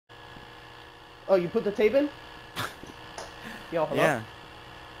Oh, you put the tape in? Yo, hello? Yeah.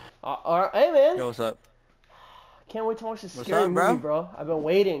 Alright, hey man! Yo, what's up? Can't wait to watch this What's scary up, bro? movie, bro. I've been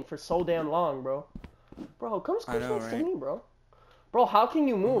waiting for so damn long, bro. Bro, come I know, next to right? me, bro. Bro, how can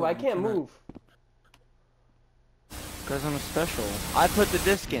you move? I can't move. Because I'm special. I put the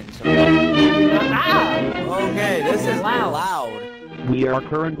disc in, so... Ah! Okay, this is loud. We are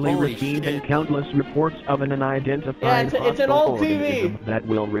currently Holy receiving shit. countless reports of an unidentified Yeah, it's an hostile old TV. organism that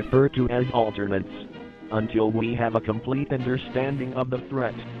we'll refer to as alternates. Until we have a complete understanding of the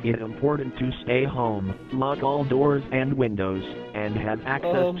threat, it's important to stay home, lock all doors and windows, and have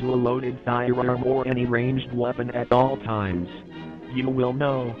access to a loaded firearm or any ranged weapon at all times. You will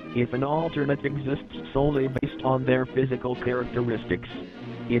know if an alternate exists solely based on their physical characteristics.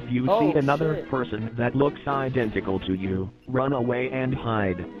 If you see another person that looks identical to you, run away and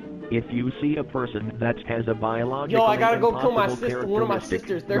hide. If you see a person that has a biological I gotta go kill my sister, one of my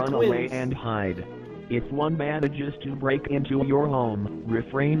sisters. They're run twins. away and hide. If one manages to break into your home,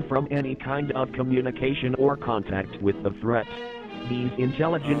 refrain from any kind of communication or contact with the threat. These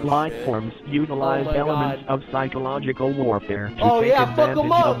intelligent life forms utilize elements of psychological warfare to take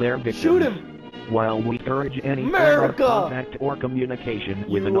advantage of their victims. Shoot him! While we urge any form of contact or communication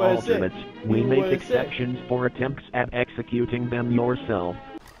with an alternate, we make exceptions for attempts at executing them yourself.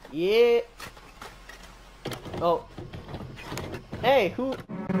 Yeah. Oh. Hey, who...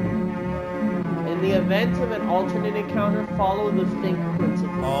 In the event of an alternate encounter, follow the think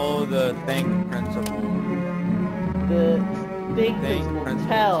principle. Oh, the think principle. The think principle.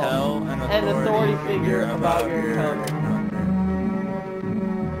 Tell an authority figure about your encounter.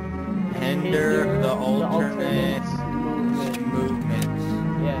 Hinder the alternate's movements.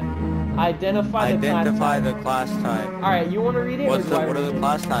 Yeah. Identify the class type. Alright, you want to read it? What are the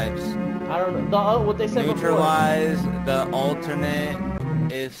class types? I don't know. What they said Neutralize the alternate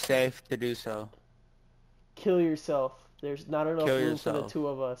if safe to do so. Kill yourself. There's not enough room for the two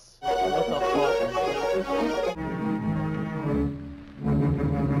of us. What the fuck?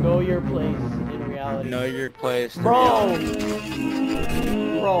 Know your place in reality. Know your place. Bro!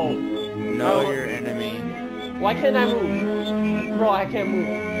 Know your enemy. Why can't I move? Bro, I can't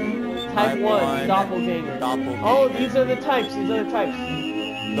move. Type 1, doppelganger. Oh, these are the types.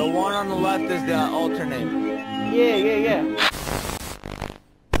 The one on the left is the alternate. Yeah.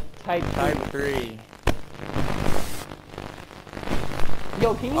 Type 3.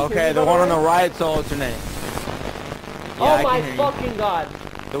 Yo, can you Okay, the one on the right's alternate. Oh my fucking god.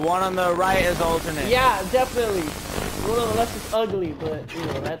 The one on the right is alternate. Yeah, definitely. The one on the left is ugly, but you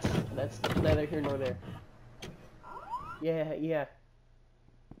know, that's neither here nor there. Yeah.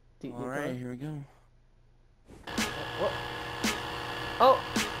 Alright, here we go. Oh!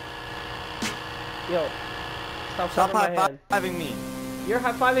 Yo. Stop high-fiving me. You're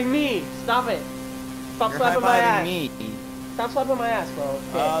high-fiving me! Stop it! Stop slapping my ass! Stop slapping my ass, bro.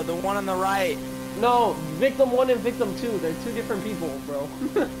 Okay. The one on the right. No, victim 1 and victim 2. They're two different people, bro.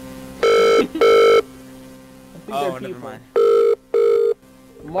 Never mind.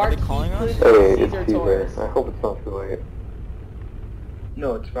 Mark, calling us? Hey, it's Caesar. I hope it's not too late.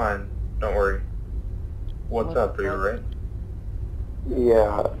 No, it's fine. Don't worry. What's up? Are you alright?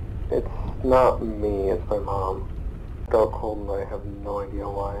 Yeah, it's not me, it's my mom. I got cold and I have no idea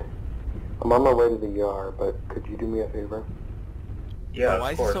why. I'm on my way to the ER, but could you do me a favor? Yeah,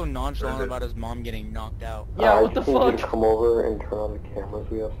 why is he so nonchalant about his mom getting knocked out? Yeah, what the I just need you to fuck? come over and turn on the cameras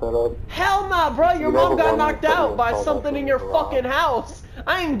we have set up. Hell nah, bro! Your mom got knocked out by something in your fucking house!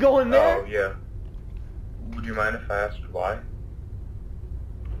 I ain't going there! Oh, yeah. Would you mind if I asked why?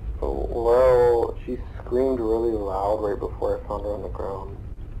 Oh, well, she screamed really loud right before I found her on the ground.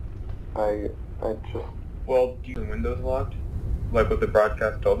 I just... Well, do you have the windows locked? Like what the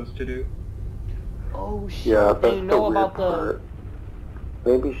broadcast told us to do? Oh shit, yeah, that's they know the about weird part.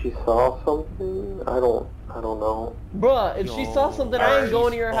 Maybe she saw something? I don't know. Bruh, if she saw something, I ain't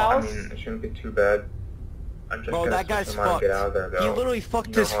going to your house. I mean, it shouldn't be too bad. I'm just Bro, that guy's fucked. Get out of there, though. He literally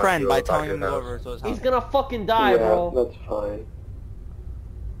fucked his friend by telling him to go over to his house. He's gonna fucking die, bro. Yeah, that's fine.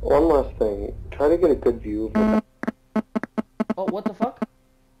 One last thing. Try to get a good view of... Oh, what the fuck?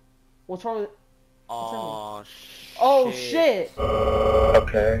 What's wrong with... Oh, shit. Oh, shit!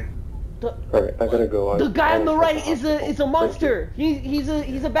 Okay. Alright, I gotta go. The guy on the right is a monster. He's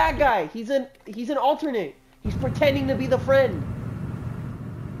a bad guy. He's an alternate. He's pretending to be the friend.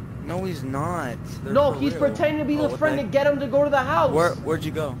 No, he's not. No, he's pretending to be the friend to get him to go to the house. Where'd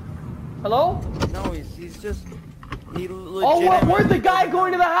you go? Hello? No, he's just... Oh, where's the guy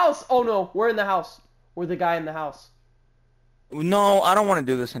going to the house? Oh no, we're in the house. We're the guy in the house. No, I don't want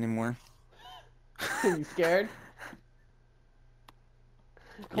to do this anymore. You scared?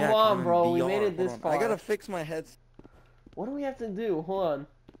 Come on, bro. We made it this far. I gotta fix my headset. What do we have to do? Hold on.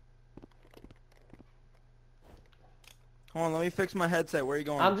 Hold on, let me fix my headset. Where are you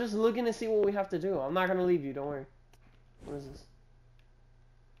going? I'm just looking to see what we have to do. I'm not gonna leave you. Don't worry. What is this?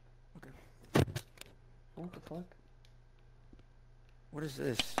 Okay. What the fuck? What is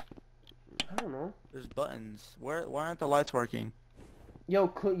this? I don't know. There's buttons. Why aren't the lights working?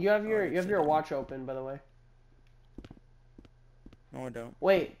 Yo, you have your watch open, by the way. No, I don't.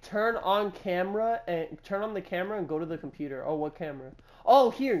 Wait, turn on the camera and go to the computer. Oh, what camera? Oh,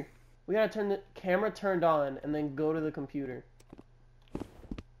 here. We gotta turn the camera turned on and then go to the computer.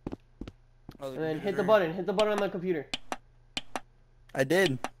 Oh, and then hit the button. Hit the button on the computer. I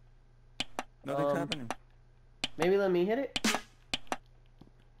did. Nothing's happening. Maybe let me hit it.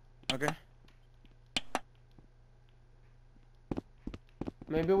 Okay.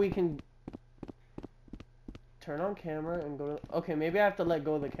 Maybe we can turn on camera and go to... Okay, maybe I have to let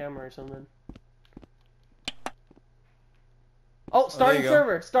go of the camera or something. Oh, starting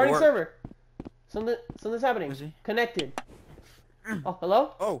server! Starting server! Something's happening. Connected. Oh,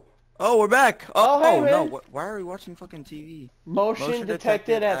 hello? Oh, we're back! Oh, hey, man. No, why are we watching fucking TV? Motion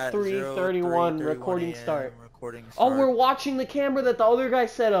detected at 3:31. Recording start. Oh, we're watching the camera that the other guy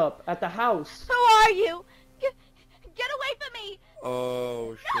set up at the house. Who are you? Get away from me!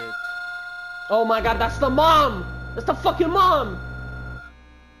 Oh, shit. Oh my god, that's the mom! That's the fucking mom!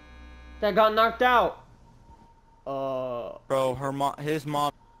 That got knocked out. Bro, his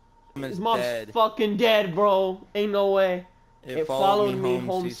mom is His mom's dead. fucking dead, bro. Ain't no way. It followed me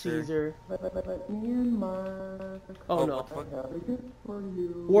home, Caesar. Oh no.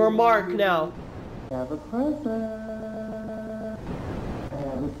 We're Mark now. Have a present. I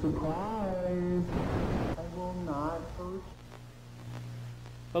have a surprise. I will not hurt.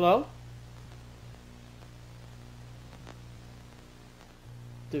 Hello?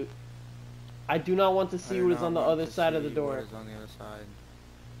 Dude. I do not want to see what is on the other side of the door. What is on the other side?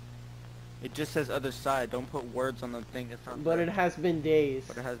 It just says other side. Don't put words on the thing. It's not But there. it has been days.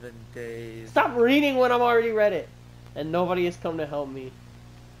 But it has been days. Stop reading when I've already read it. And nobody has come to help me.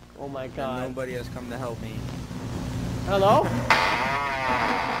 Oh my god. And nobody has come to help me. Hello?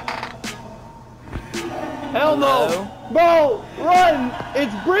 Hell no! Hello? Bro, run!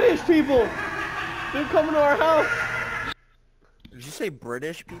 It's British people! They're coming to our house! Did you say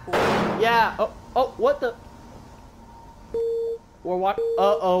British people? Yeah. Oh, what the? We're what?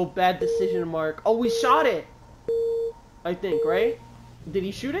 Uh-oh, bad decision, Mark. Oh, we shot it! I think, right? Did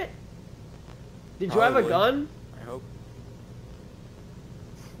he shoot it? Did you have a gun? I hope.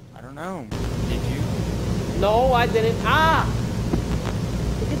 I don't know. Did you? No, I didn't. Ah!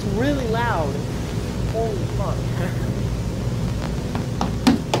 It gets really loud. Holy fuck.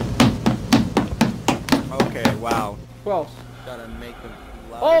 Okay, wow. Bro. Gotta make them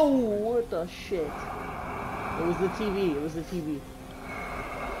loud. Oh, what the shit. It was the TV. It was the TV.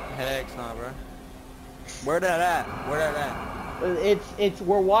 Heck nah, bro. Where that at? Where that at?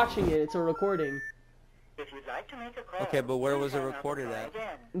 We're watching it. It's a recording. If you'd like to make a call, Okay, but where was it recorded at?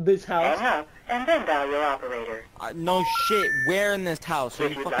 This house. hang up and then dial your operator. No shit. Where in this house? Are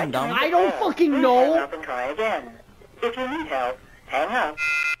If you you'd fucking like to dumb? make a I don't call, fucking please know. hang up and try again. If you need help, hang up.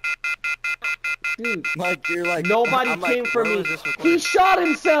 Dude. Like you're like Nobody I'm came like, for where me. was this recorded? He shot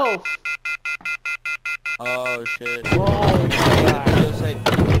himself. Oh shit. Oh my god.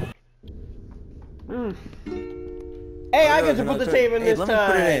 Mm. Hey, I get to put the tape in Hey, this let me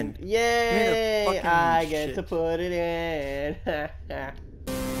put it in. time. Yay! fucking I get shit. to put it in.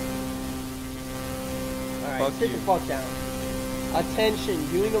 Alright, Fuck sit you. the fuck down. Attention,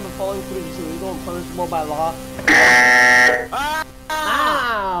 viewing of the following footage is illegal and punishable by law. Ah!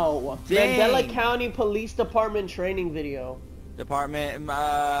 Ow! Dang. Mandela County Police Department training video. Department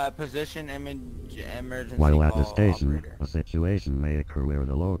position emergency While at the call station, operator. a situation may occur where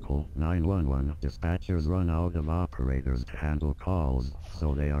the local 911 dispatchers run out of operators to handle calls,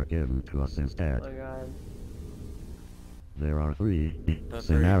 so they are given to us Oh instead. my god. There are three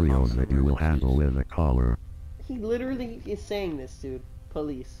scenarios that you will handle with a caller. He literally is saying this, dude.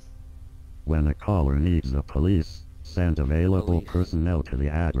 Police. When a caller needs the police, send available Police. personnel to the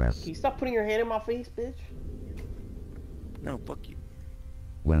address. Can you stop putting your hand in my face, bitch? No, fuck you.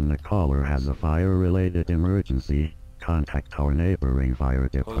 When the caller has a fire-related emergency, contact our neighboring fire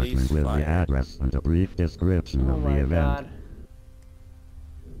department Police, with fire. the address and a brief description Oh of the my event. god.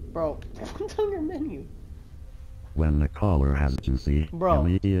 Bro, what's on your menu? When the caller has emergency, Bro.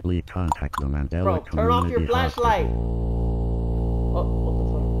 immediately contact the Mandela Bro, turn off your Community flashlight. Hospital. Oh,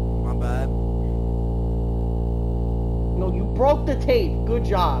 what the My bad. fuck? No, you broke the tape. Good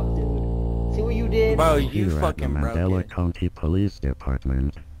job, dude. See what you did? Bro, Here you at the fucking broke Mandela it. County Police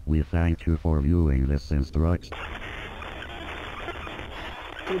Department, we thank you for viewing this instruction.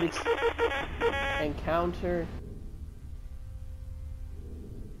 Dude, it's encounter.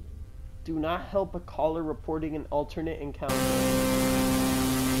 Do not help a caller reporting an alternate encounter.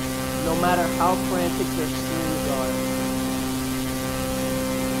 No matter how frantic their screams are.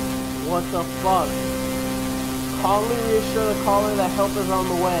 What the fuck? Calmly reassure the caller that help is on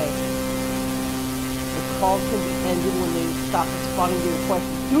the way. The call can be ended when they stop responding to your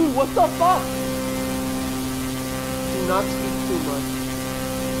questions. Dude, what the fuck? Do not speak too much.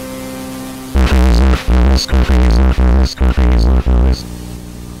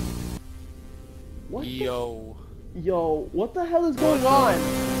 What Yo. Yo, what the hell is going on?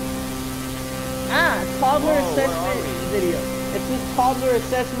 Toddler Whoa, where assessment are we? video. It's this toddler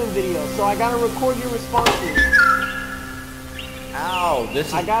assessment video, so I gotta record your responses. Ow, this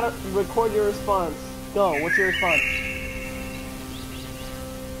is... I gotta record your response. Go, what's your response?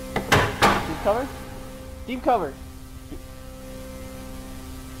 Deep cover? Deep cover.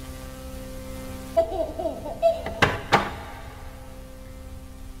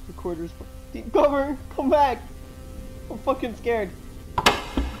 Record your response. Deep cover, come back. I'm fucking scared.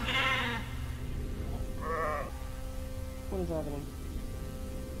 What is happening?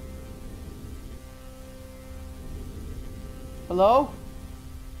 Hello?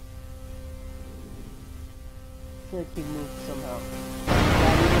 I feel like he moved somehow. I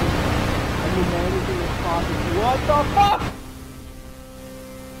mean, anything is possible. What the fuck?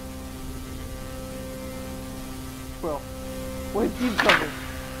 Bro, where's deep cover?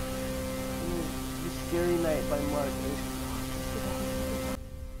 The Scary Night by Mark.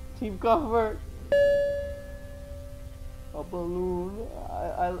 Deep cover. A balloon.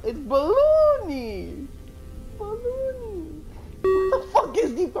 It's balloony. Balloony. What the fuck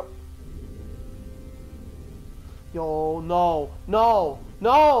is deep cover? Yo, no, no,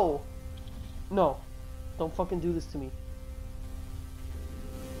 no, no. Don't fucking do this to me.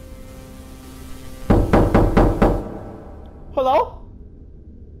 Hello?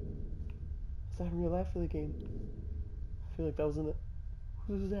 Is that in real life or the game? I feel like that was in the...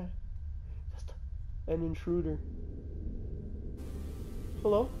 Who's that? That's an intruder.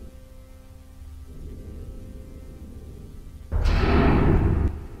 Hello?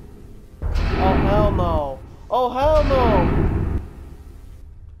 Oh hell no! Oh hell no!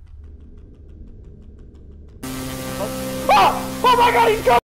 Ah! Oh my god, he's coming!